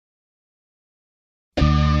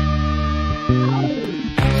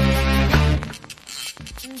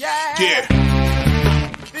Yeah.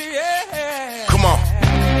 Come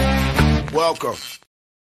on. Welcome.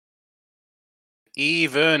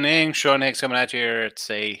 Evening. Sean Hicks coming at you here. It's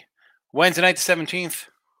a Wednesday night, the 17th.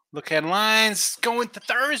 Look headlines. Going to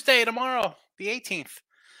Thursday tomorrow, the 18th.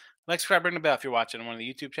 Like, subscribe, ring the bell if you're watching on one of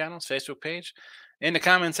the YouTube channels, Facebook page. In the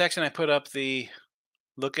comment section, I put up the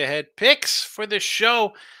look ahead picks for the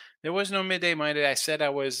show. There was no Midday Monday. I said I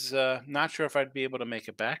was not sure if I'd be able to make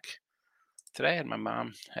it back today. And my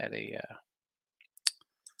mom had a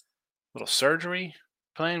little surgery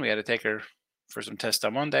planned. We had to take her for some tests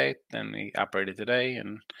on Monday. Then we operated today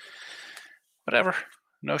and whatever.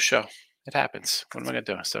 No show. It happens. What am I going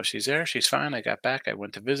to do? So she's there. She's fine. I got back. I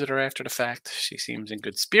went to visit her after the fact. She seems in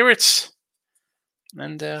good spirits.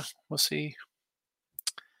 And we'll see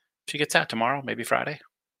if she gets out tomorrow, maybe Friday.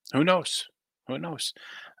 Who knows? Who knows?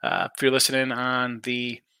 If you're listening on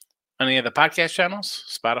any of the podcast channels,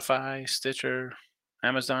 Spotify, Stitcher,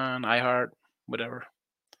 Amazon, iHeart, whatever,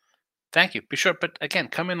 thank you. Be sure, but again,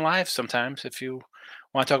 come in live sometimes if you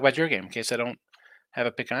want to talk about your game, in case I don't have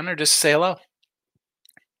a pick on, or just say hello.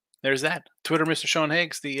 There's that. Twitter, Mr. Sean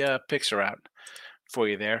Higgs. The picks are out for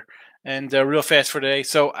you there. And real fast for today.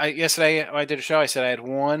 So yesterday when I did a show, I said I had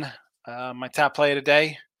won my top play of the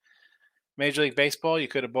day. Major League Baseball. You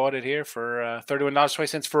could have bought it here for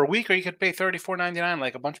 $31.20 for a week, or you could pay $34.99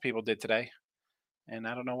 like a bunch of people did today. And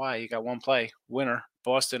I don't know why. You got one play. Winner,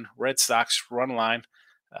 Boston Red Sox run line.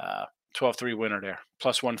 12-3 winner there.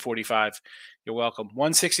 Plus 145. You're welcome.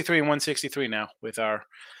 163 and 163 now with our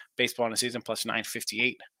baseball in the season, plus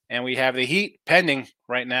 958. And we have the Heat pending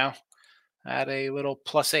right now at a little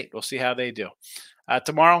plus 8. We'll see how they do.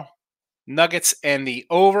 Tomorrow, Nuggets and the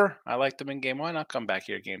over. I like them in game 1. I'll come back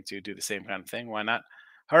here game 2, do the same kind of thing. Why not?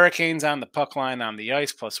 Hurricanes on the puck line on the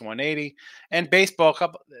ice, plus 180. And baseball,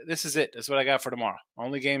 this is it. This is what I got for tomorrow.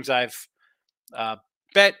 Only games I've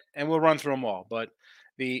bet, and we'll run through them all. But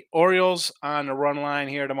the Orioles on the run line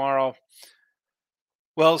here tomorrow.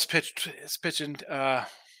 Wells pitching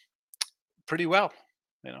pretty well.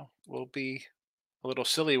 You know, we'll be a little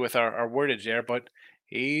silly with our wordage there, but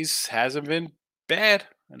hasn't been bad.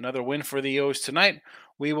 Another win for the O's tonight.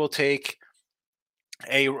 We will take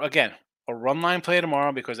a run line play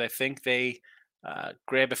tomorrow because I think they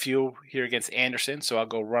grab a few here against Anderson. So I'll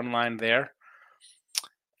go run line there.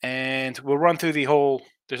 And we'll run through the whole.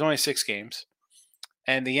 There's only 6 games.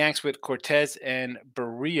 And the Yanks with Cortez and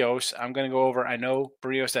Barrios, I'm going to go over. I know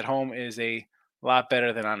Barrios at home is a lot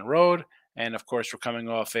better than on the road. And, of course, we're coming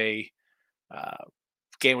off a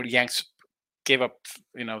game where the Yanks gave up,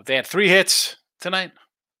 they had 3 hits tonight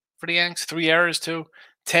for the Yanks, 3 errors too,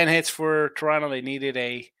 10 hits for Toronto. They needed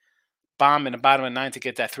a bomb in the bottom of the 9th to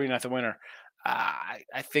get that 3-0 winner.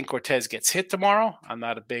 I think Cortez gets hit tomorrow. I'm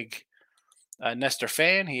not a big Nestor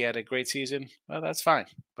fan. He had a great season. Well, that's fine.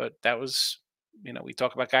 But that was, we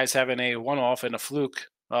talk about guys having a one-off and a fluke.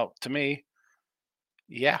 Well, to me,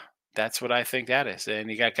 yeah, that's what I think that is.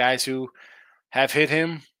 And you got guys who have hit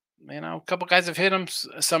him. A couple guys have hit him.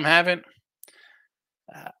 Some haven't.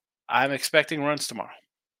 I'm expecting runs tomorrow.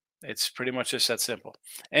 It's pretty much just that simple.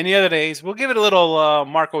 Any other days, we'll give it a little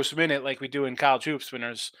Marcos minute like we do in college hoops when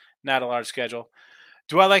there's not a large schedule.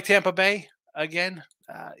 Do I like Tampa Bay again?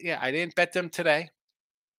 Yeah, I didn't bet them today.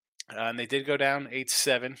 And they did go down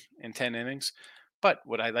 8-7 in 10 innings. But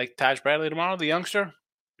would I like Taj Bradley tomorrow, the youngster?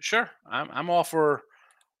 Sure. I'm all for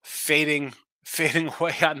fading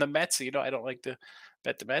away on the Mets. I don't like to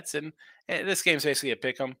bet the Mets. And this game's basically a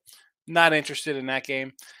pick 'em. Not interested in that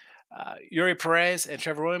game. Yuri Perez and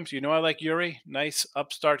Trevor Williams. I like Yuri. Nice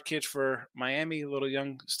upstart kid for Miami. A little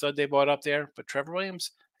young stud they bought up there. But Trevor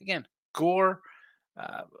Williams, again, Gore,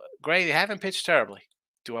 Gray, they haven't pitched terribly.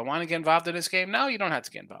 Do I want to get involved in this game? No, you don't have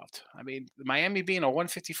to get involved. Miami being a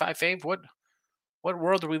 155 fave, what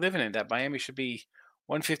world are we living in that Miami should be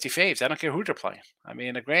 150 faves? I don't care who they're playing.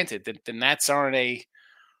 Granted, the Nats aren't a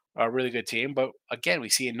really good team, but again, we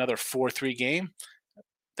see another 4-3 game.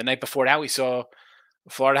 The night before that, we saw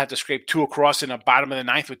Florida have to scrape 2 across in the bottom of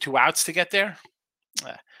the 9th with 2 outs to get there.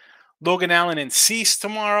 Logan Allen and Cease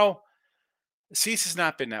tomorrow. Cease has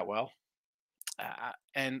not been that well.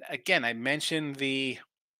 And again, I mentioned the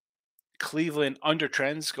Cleveland under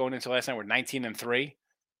trends going into last night were 19-3.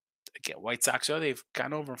 Again, White Sox, they've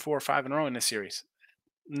gone over 4 or 5 in a row in this series.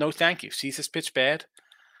 No, thank you. Cease has pitched bad.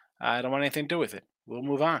 I don't want anything to do with it. We'll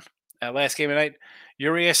move on. Last game of night,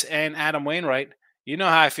 Urias and Adam Wainwright. You know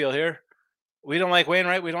how I feel here. We don't like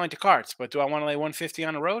Wainwright. We don't like the Cards. But do I want to lay 150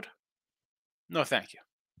 on the road? No, thank you.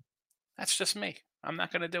 That's just me. I'm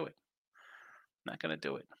not going to do it.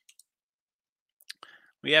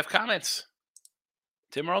 We have comments.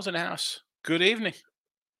 Tim Earl's in the house. Good evening.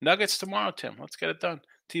 Nuggets tomorrow, Tim. Let's get it done.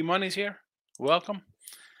 T Money's here. Welcome.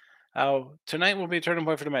 Tonight will be a turning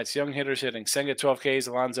point for the Mets. Young hitters hitting. Senga 12 Ks.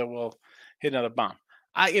 Alonso will hit another bomb.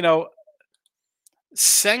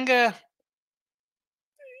 Senga,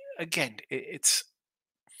 again, is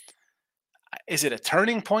it a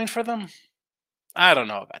turning point for them? I don't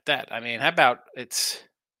know about that. I mean, how about it's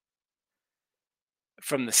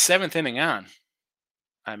from the 7th inning on?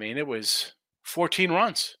 I mean, it was 14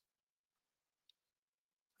 runs.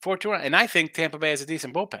 14 runs. And I think Tampa Bay has a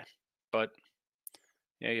decent bullpen. But,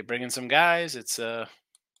 you bring in some guys. It's a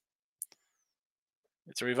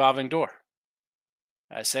revolving door.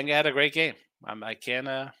 Senga had a great game. I can't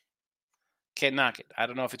knock it. I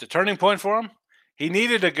don't know if it's a turning point for him. He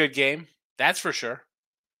needed a good game. That's for sure.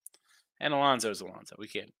 And Alonso's Alonso. We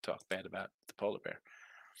can't talk bad about the polar bear.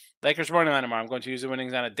 Lakers running line tomorrow. I'm going to use the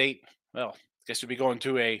winnings on a date. Well, I guess we'll be going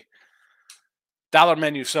to a dollar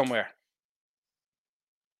menu somewhere.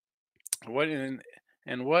 What in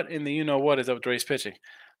the what is up with Dre's pitching?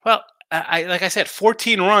 Well, I like I said,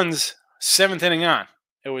 14 runs, 7th inning on.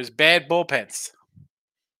 It was bad bullpens.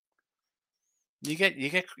 You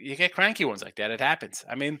get cranky ones like that. It happens.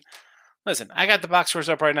 I mean, listen, I got the box scores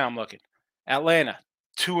up right now. I'm looking. Atlanta,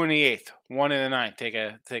 2 in the 8th, 1 in the 9th. Take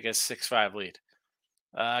a 6-5 lead.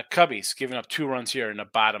 Cubbies giving up 2 runs here in the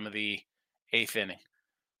bottom of the 8th inning.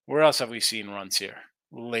 Where else have we seen runs here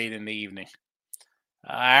late in the evening?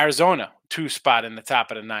 Arizona, 2 spot in the top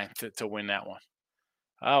of the 9th to win that one.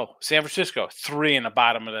 Oh, San Francisco, 3 in the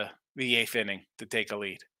bottom of the 8th inning to take a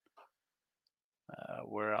lead.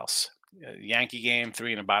 Where else? Yankee game,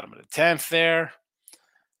 3 in the bottom of the 10th there.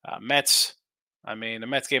 Mets, the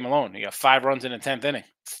Mets game alone, you got 5 runs in the 10th inning,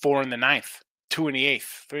 4 in the 9th, 2 in the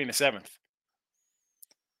 8th, 3 in the 7th.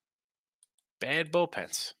 Bad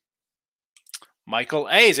bullpens. Michael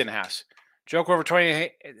A is in the house. Joker over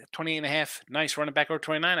 28 and a half. Nice running back over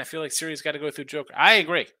 29. I feel like Siri's got to go through Joker. I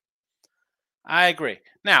agree.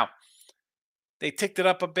 Now, they ticked it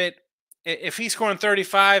up a bit. If he's scoring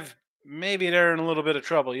 35, maybe they're in a little bit of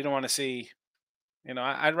trouble. You don't want to see,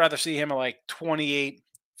 I'd rather see him at like 28,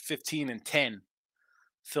 15, and 10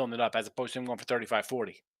 filling it up as opposed to him going for 35,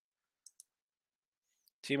 40.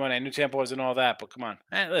 T-Money, I knew Tampa wasn't all that, but come on.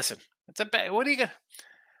 Listen, it's a bad. What are you going to?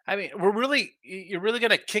 You're really going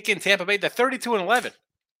to kick in Tampa Bay? They're 32 and 11.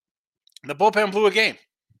 The bullpen blew a game.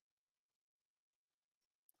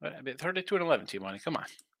 32 and 11, T-Money. Come on.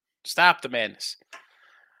 Stop the madness.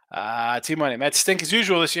 T-Money. Mets stink as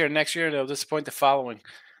usual this year. Next year, they'll disappoint the following.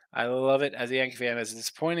 I love it as a Yankee fan. As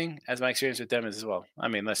disappointing as my experience with them is as well.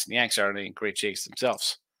 Listen, the Yanks aren't in great shakes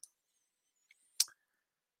themselves.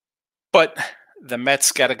 But the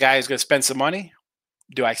Mets got a guy who's going to spend some money.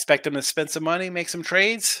 Do I expect them to spend some money, make some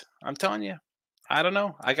trades? I'm telling you. I don't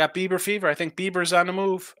know. I got Bieber fever. I think Bieber's on the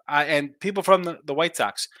move. And people from the White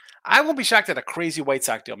Sox. I won't be shocked at a crazy White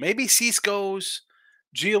Sox deal. Maybe Cease goes,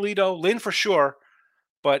 Giolito, Lynn for sure.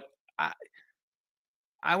 But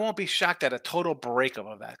I won't be shocked at a total breakup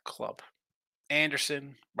of that club.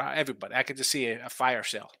 Anderson, everybody. I could just see a fire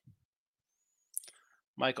sale.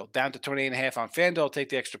 Michael, down to 28.5 on FanDuel. Take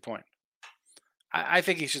the extra point. I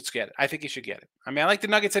think he should get it. I I like the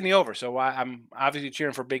Nuggets in the over, so I'm obviously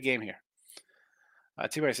cheering for a big game here.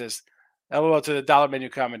 T-Ray says, LOL to the dollar menu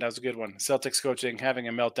comment. That was a good one. Celtics coaching, having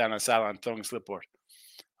a meltdown on the sideline, throwing a slipboard.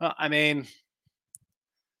 Well, I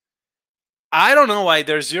don't know why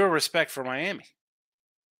there's zero respect for Miami.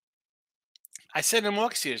 I said in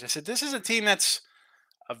Milwaukee series, I said, this is a team that's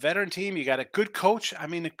a veteran team. You got a good coach.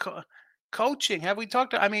 Coaching. Have we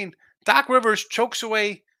talked to, Doc Rivers chokes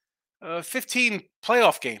away 15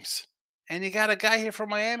 playoff games. And you got a guy here from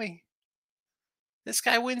Miami. This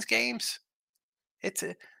guy wins games.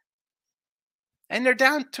 And they're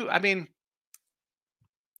down to,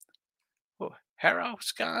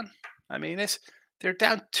 Harrow's gone. They're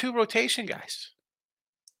down 2 rotation guys.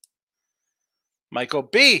 Michael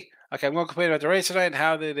B. Okay, I'm going to complain about the Rays tonight and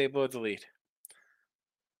how they blow the lead.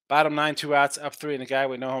 Bottom 9, 2 outs, up 3, and the guy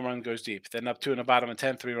with no home run goes deep. Then up 2 in the bottom of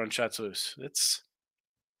 10, 3-run shots loose.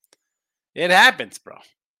 It happens, bro.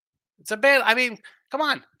 It's a bad, come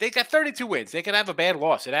on. They got 32 wins. They could have a bad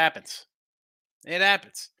loss. It happens.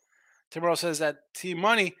 Timberwolves says that Team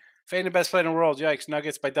Money, fading the best player in the world. Yikes.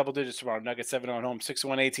 Nuggets by double digits tomorrow. Nuggets 7-0 at home,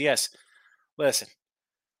 6-1 ATS. Listen,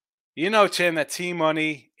 Tim, that Team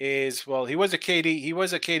Money is, well, he was a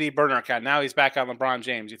KD burner account. Now he's back on LeBron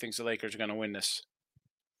James. He thinks the Lakers are going to win this.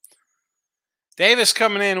 Davis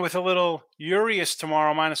coming in with a little Urias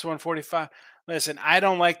tomorrow, minus 145. Listen, I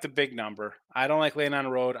don't like the big number. I don't like laying on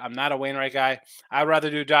the road. I'm not a Wainwright guy. I'd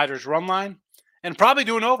rather do Dodgers run line and probably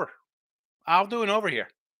do an over. I'll do an over here.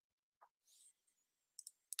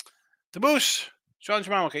 The Moose, Sean's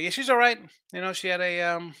mom, okay. Yeah, she's all right. She had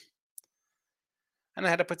and I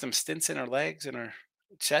had to put some stints in her legs and her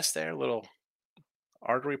chest there, a little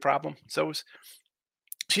artery problem.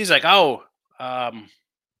 She's like, oh, um,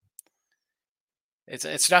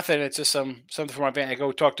 it's nothing. It's just something for my vein. I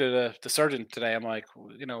go talk to the surgeon today. I'm like,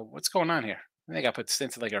 what's going on here? I think I put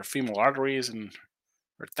stents in like her femoral arteries and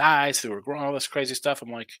her thighs through her groin, all this crazy stuff.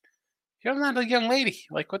 I'm like, you're not a young lady.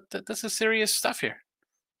 Like, what? This is serious stuff here.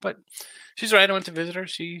 But she's all right. I went to visit her.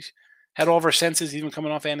 She had all of her senses, even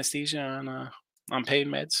coming off anesthesia on pain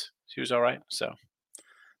meds. She was all right. So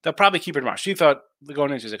they'll probably keep her tomorrow. She thought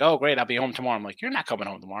going in, she's like, oh, great, I'll be home tomorrow. I'm like, you're not coming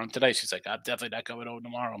home tomorrow. And today she's like, I'm definitely not coming home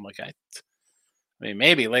tomorrow. I'm like, I mean,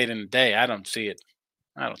 maybe late in the day. I don't see it.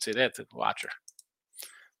 I don't see that to watch her.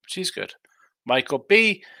 But she's good. Michael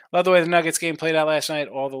B. Love the way the Nuggets game played out last night.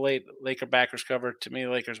 All the late Laker backers covered. To me,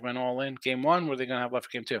 the Lakers went all in. Game one, what are they going to have left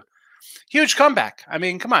for game two? Huge comeback. I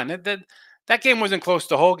mean, come on. That game wasn't close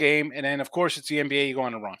the whole game. And then, of course, it's the NBA. You go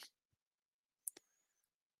on a run.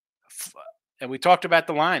 And we talked about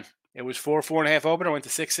the line. It was 4.5 opener. Went to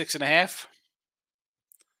 6.5.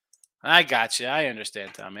 I got you. I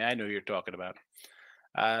understand, Tommy. I know who you're talking about.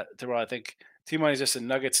 Terrell, I think T-Money's just a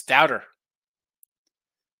Nuggets doubter.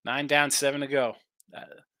 9 down, 7 to go.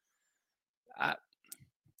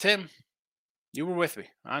 Tim, you were with me.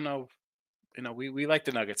 I know. We like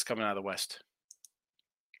the Nuggets coming out of the West.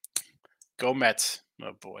 Go Mets.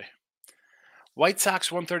 Oh, boy. White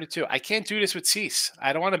Sox 132. I can't do this with Cease.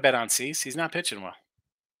 I don't want to bet on Cease. He's not pitching well.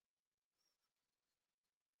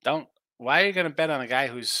 Why are you going to bet on a guy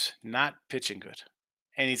who's not pitching good?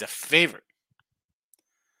 And he's a favorite.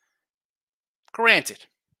 Granted,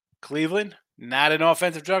 Cleveland, not an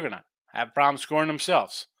offensive juggernaut. Have problems scoring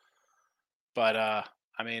themselves. But, I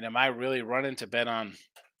mean, am I really running to bet on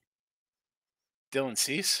Dylan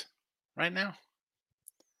Cease right now?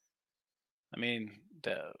 I mean,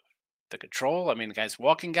 the control. I mean, the guy's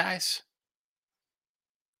walking guys.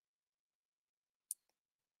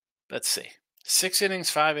 Let's see. 6 innings,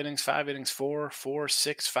 5 innings, 5 innings, 4, 4,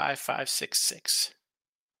 6, 5, 5, 6, 6.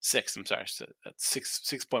 6, I'm sorry. So that's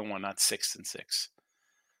 6.1, not 6 and 6.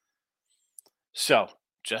 So,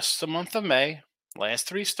 just the month of May, last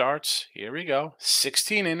 3 starts, here we go.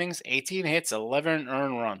 16 innings, 18 hits, 11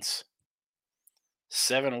 earned runs,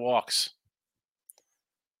 7 walks.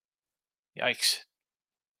 Yikes.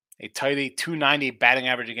 A tidy 290 batting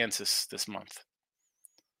average against this month.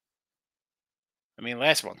 I mean,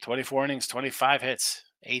 last one, 24 innings, 25 hits,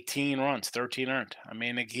 18 runs, 13 earned. I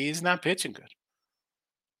mean, he's not pitching good.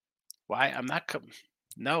 Why? I'm not.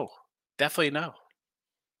 No, definitely no.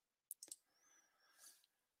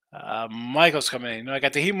 Michael's coming in. I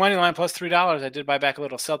got the Heat money line plus $3. I did buy back a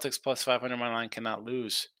little Celtics plus 500. My line cannot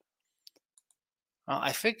lose.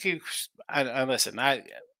 I think listen.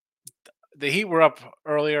 The Heat were up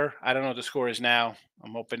earlier. I don't know what the score is now.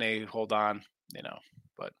 I'm hoping they hold on.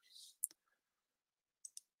 But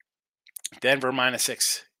Denver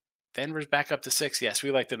 -6. Denver's back up to 6. Yes,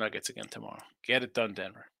 we like the Nuggets again tomorrow. Get it done,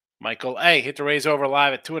 Denver. Michael A. hit the Rays over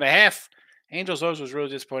live at 2.5. Angels O's was really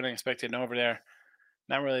disappointing. Expected an over there.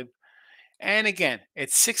 Not really. And again,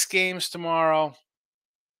 it's 6 games tomorrow.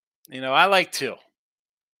 I like 2.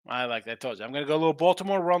 I told you. I'm going to go a little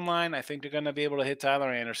Baltimore run line. I think they're going to be able to hit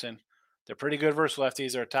Tyler Anderson. They're pretty good versus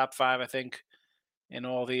lefties. They're top 5, I think, in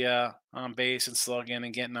all the on base and slugging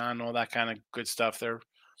and getting on and all that kind of good stuff.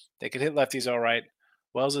 They could hit lefties all right.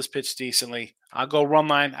 Wells has pitched decently. I'll go run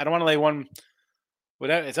line. I don't want to lay one.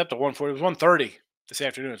 It's up to 140. It was 130 this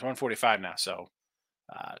afternoon. It's 145 now. So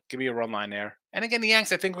give me a run line there. And again, the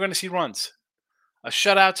Yanks, I think we're going to see runs. A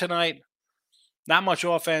shutout tonight. Not much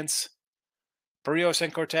offense. Barrios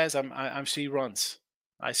and Cortez, I see runs.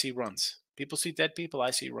 I see runs. People see dead people. I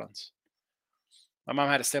see runs. My mom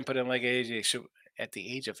had a stent put in leg age. At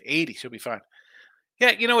the age of 80, she'll be fine.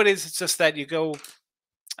 Yeah, you know what it is? It's just that you go.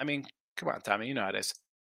 I mean, come on, Tommy. You know how it is.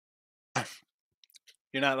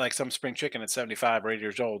 You're not like some spring chicken at 75 or 80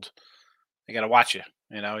 years old. They got to watch you.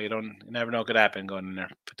 You never know what could happen going in there.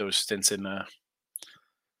 Put those stints in.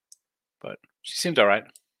 But she seemed all right.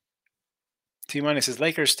 T-Money says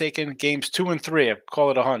Lakers taking games 2 and 3. I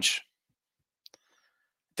call it a hunch.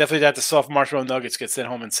 Definitely that the soft Marshmallow Nuggets get sent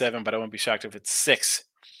home in 7, but I wouldn't be shocked if it's 6.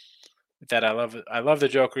 With that, I love it. I love the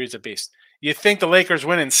Joker. He's a beast. You think the Lakers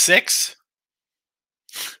win in 6?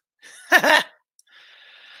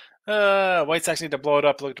 White Sox need to blow it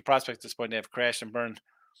up. Look at the prospects at this point. They have crashed and burned.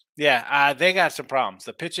 Yeah, they got some problems.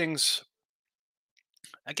 The pitching's,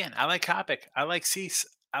 again, I like Kopech. I like Cease.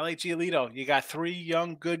 I like Giolito. You got 3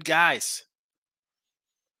 young, good guys.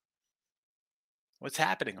 What's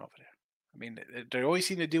happening over there? I mean, they always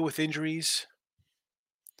seem to deal with injuries.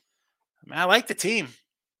 I I like the team.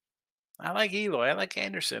 I like Eloy. I like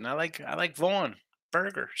Anderson. I like Vaughn,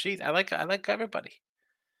 Berger, Sheet. I like everybody.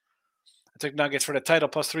 I took Nuggets for the title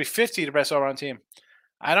plus 350 the best all around team.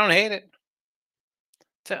 I don't hate it.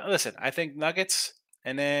 Listen, I think Nuggets,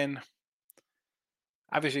 and then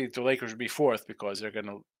obviously the Lakers would be fourth because they're going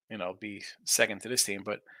to be second to this team.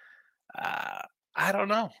 But uh, I don't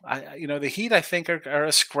know. The Heat I think are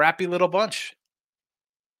a scrappy little bunch.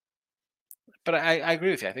 But I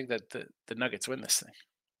agree with you. I think that the Nuggets win this thing.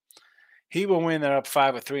 He will win. They're up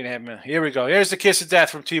 5 with 3.5 minutes. Here we go. Here's the kiss of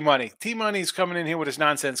death from T Money. T Money's coming in here with his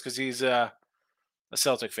nonsense because he's a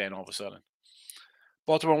Celtic fan all of a sudden.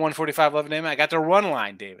 Baltimore 145 11 a.m. I got the run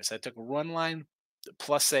line, Davis. I took a run line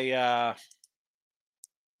plus a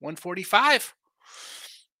 145.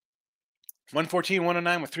 114,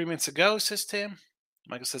 109 with 3 minutes to go, says Tim.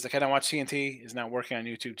 Michael says, I cannot watch TNT. It's not working on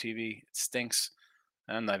YouTube TV. It stinks.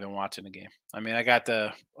 I'm not even watching the game. I mean, I got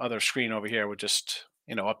the other screen over here with just,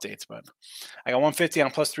 updates, but I got 150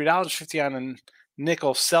 on plus $3, 50 on the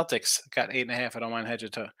nickel Celtics. Got 8.5. I don't mind hedging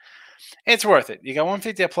to. It's worth it. You got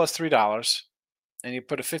 150 at plus $3, and you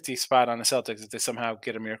put a 50 spot on the Celtics if they somehow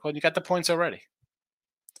get a miracle, and you got the points already.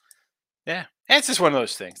 Yeah. It's just one of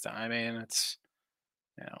those things. I mean, it's,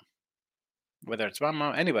 whether it's my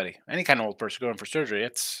mom, anybody, any kind of old person going for surgery,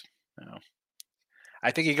 it's,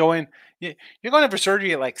 I think you go in, you're going in for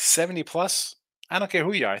surgery at like 70 plus. I don't care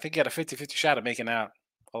who you are. I think you got a 50-50 shot of making out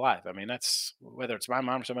alive. I mean, that's whether it's my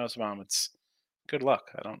mom or somebody else's mom, it's good luck.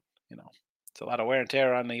 I don't, it's a lot of wear and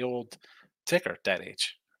tear on the old ticker at that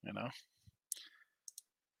age,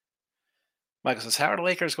 Michael says, how are the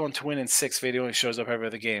Lakers going to win in 6 if he only shows up every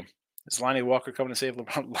other game? Is Lonnie Walker coming to save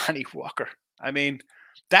LeBron? Lonnie Walker. I mean,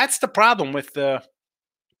 that's the problem with the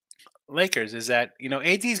Lakers is that,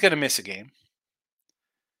 AD's going to miss a game.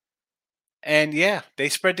 And yeah, they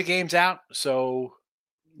spread the games out. So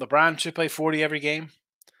LeBron should play 40 every game.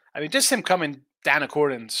 I mean, just him coming down the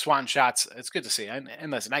court and swatting shots, it's good to see. And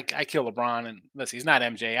listen, I kill LeBron. And listen, he's not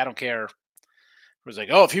MJ. I don't care. It was like,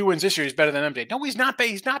 oh, if he wins this year, he's better than MJ. No, he's not.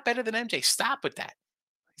 He's not better than MJ. Stop with that.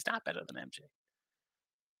 He's not better than MJ.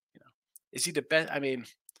 Is he the best? I mean,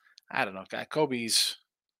 I don't know. Kobe's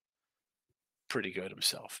pretty good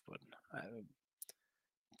himself, but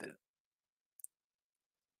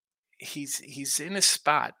he's in a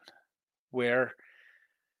spot where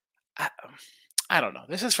I don't know.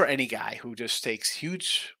 This is for any guy who just takes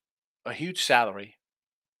a huge salary,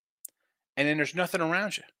 and then there's nothing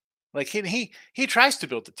around you. Like he tries to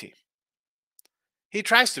build the team. He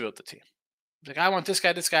tries to build the team. He's like, I want this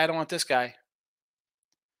guy. I don't want this guy.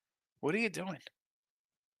 What are you doing?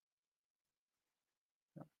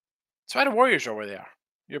 That's why the Warriors are where they are.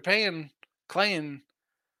 You're paying Clay and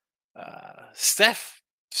Steph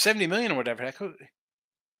 $70 million or whatever. You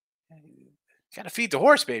got to feed the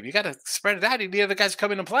horse, baby. You got to spread it out. You need the other guys to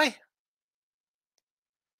come in and play.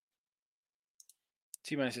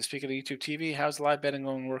 T-Man says, speaking of YouTube TV, how's live betting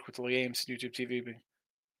going to work with the games YouTube TV?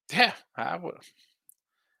 Yeah, I would.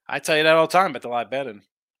 I tell you that all the time about the live betting.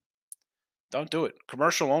 Don't do it.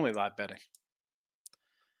 Commercial only live betting.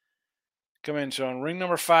 Come in, Sean. Ring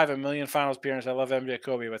number 5, a million finals appearance. I love MJ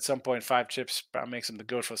Kobe, but at some point, 5 chips makes him the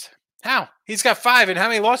GOAT for us. How? He's got 5, and how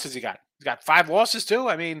many losses he got? He's got 5 losses too?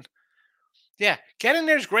 I mean, yeah, getting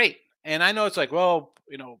there is great. And I know it's like, well,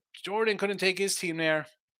 Jordan couldn't take his team there.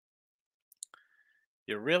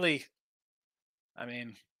 You're really, I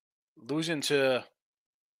mean, losing to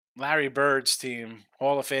Larry Bird's team,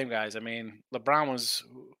 Hall of Fame guys. I mean, LeBron was,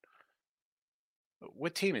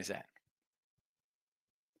 what team is that?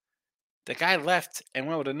 The guy left and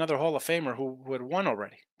went with another Hall of Famer who had won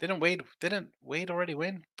already. Didn't Wade already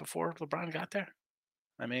win before LeBron got there?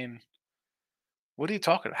 I mean, what are you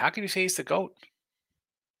talking about? How can you say he's the GOAT?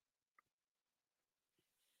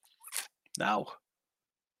 No.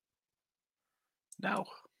 No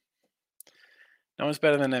one's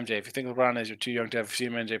better than MJ. If you think LeBron is, you're too young to have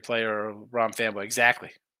seen an MJ player or a LeBron fanboy.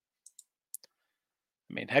 Exactly.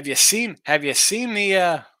 I mean, have you seen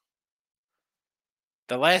the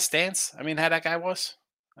Last Dance? I mean, how that guy was?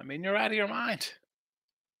 I mean, you're out of your mind.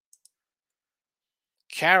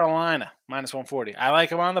 Carolina, minus 140. I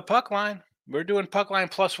like him on the puck line. We're doing puck line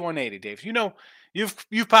plus 180, Dave.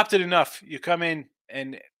 You've popped it enough. You come in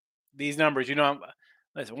and these numbers,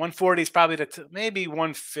 listen, 140 is probably maybe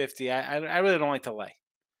 150. I really don't like to lay.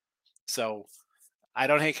 So I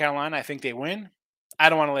don't hate Carolina. I think they win. I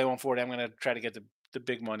don't want to lay 140. I'm going to try to get the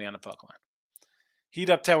big money on the puck line. Heat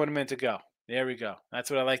up 10 with a minute to go. There we go. That's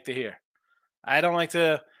what I like to hear. I don't like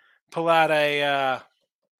to pull out a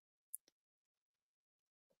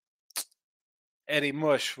Eddie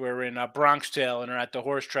Mush. We're in a Bronx Tale and they're at the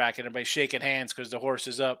horse track and everybody's shaking hands because the horse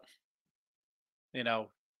is up. you know,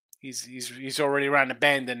 he's already around the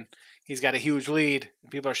bend and he's got a huge lead.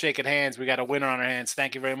 People are shaking hands. We got a winner on our hands.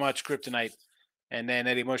 Thank you very much, Kryptonite. And then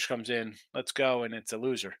Eddie Mush comes in. Let's go, and it's a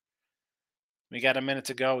loser. We got a minute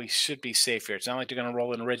to go. He should be safe here. It's not like they're going to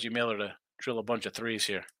roll in Reggie Miller to drill a bunch of threes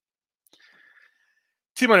here.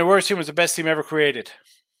 Team Money, worst team was the best team ever created.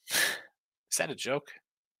 Is that a joke?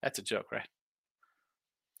 That's a joke, right?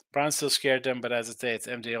 Brown still scared them, but as I say, it's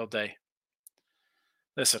MJ all day.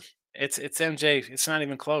 Listen, it's MJ. It's not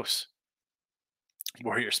even close.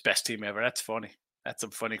 Warriors best team ever. That's funny. That's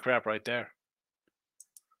some funny crap right there.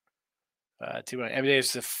 Team MJ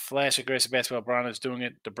is the flash aggressive basketball. Brown is doing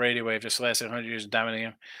it the Brady way of just lasting 100 years and dominating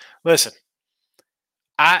him. Listen,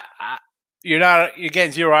 I you're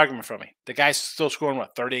getting zero argument from me. The guy's still scoring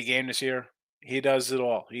what 30 a game this year. He does it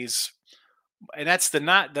all. And that's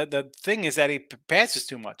the thing is that he passes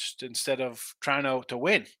too much instead of trying to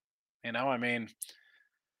win. I mean,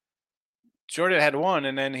 Jordan had one,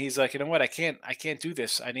 and then he's like, you know what? I can't do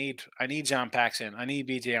this. I need John Paxson. I need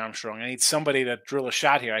B.J. Armstrong. I need somebody to drill a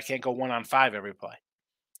shot here. I can't go 1-on-5 every play.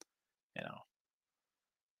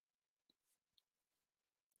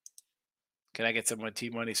 Can I get some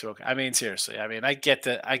team money? So I mean, seriously. I mean, I get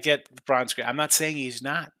LeBron's great. I'm not saying he's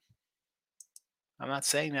not. I'm not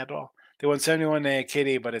saying that at all. They won 71 to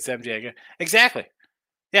KD, but it's MJ. Exactly.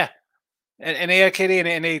 Yeah. And they had KD,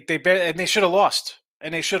 and they should have lost.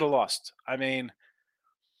 And they should have lost. I mean,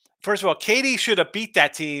 first of all, KD should have beat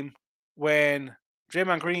that team when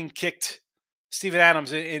Draymond Green kicked Steven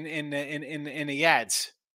Adams in the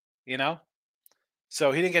Yads,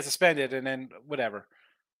 So he didn't get suspended, and then whatever.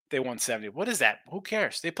 They won 70. What is that? Who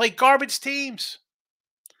cares? They play garbage teams.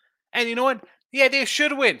 And you know what? Yeah, they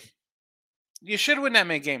should win. You should win that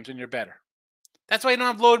many games when you're better. That's why you don't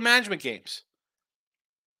have load management games.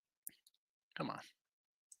 Come on.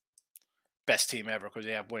 Best team ever because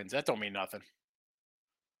they have wins. That don't mean nothing.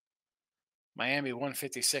 Miami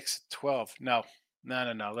 156-12. No.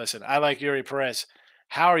 Listen, I like Yuri Perez.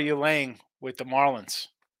 How are you laying with the Marlins?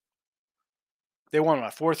 They won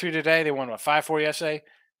what, 4-3 today? They won what, 5-4 yesterday?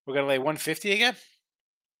 We're going to lay 150 again?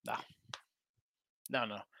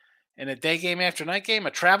 No. In a day game after night game,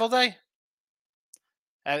 a travel day?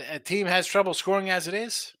 A team has trouble scoring as it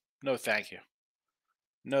is? No, thank you.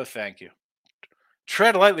 No, thank you.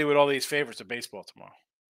 Tread lightly with all these favorites of baseball tomorrow.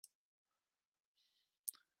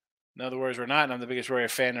 In other words, we're not, and I'm the biggest Warrior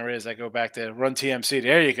fan there is. I go back to Run TMC.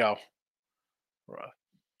 There you go.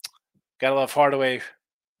 Gotta love Hardaway,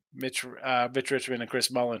 Mitch Richmond, and Chris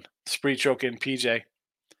Mullin. Spree choking PJ.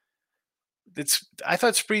 I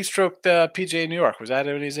thought Spree stroked PJ in New York. Was that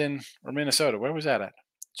when he's in or Minnesota? Where was that at?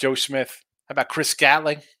 Joe Smith. How about Chris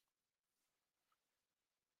Gatling?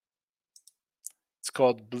 It's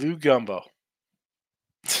called Blue Gumbo.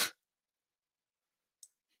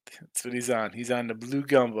 That's what he's on. He's on the Blue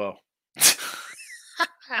Gumbo.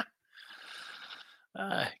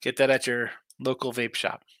 Get that at your local vape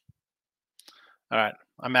shop. All right,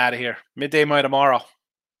 I'm out of here. Midday Moy tomorrow.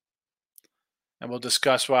 And we'll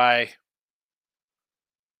discuss why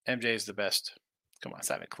MJ is the best. Come on, it's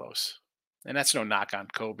not even close. And that's no knock on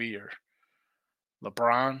Kobe or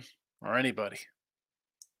LeBron or anybody.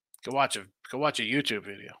 Go watch a YouTube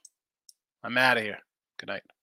video. I'm out of here. Good night.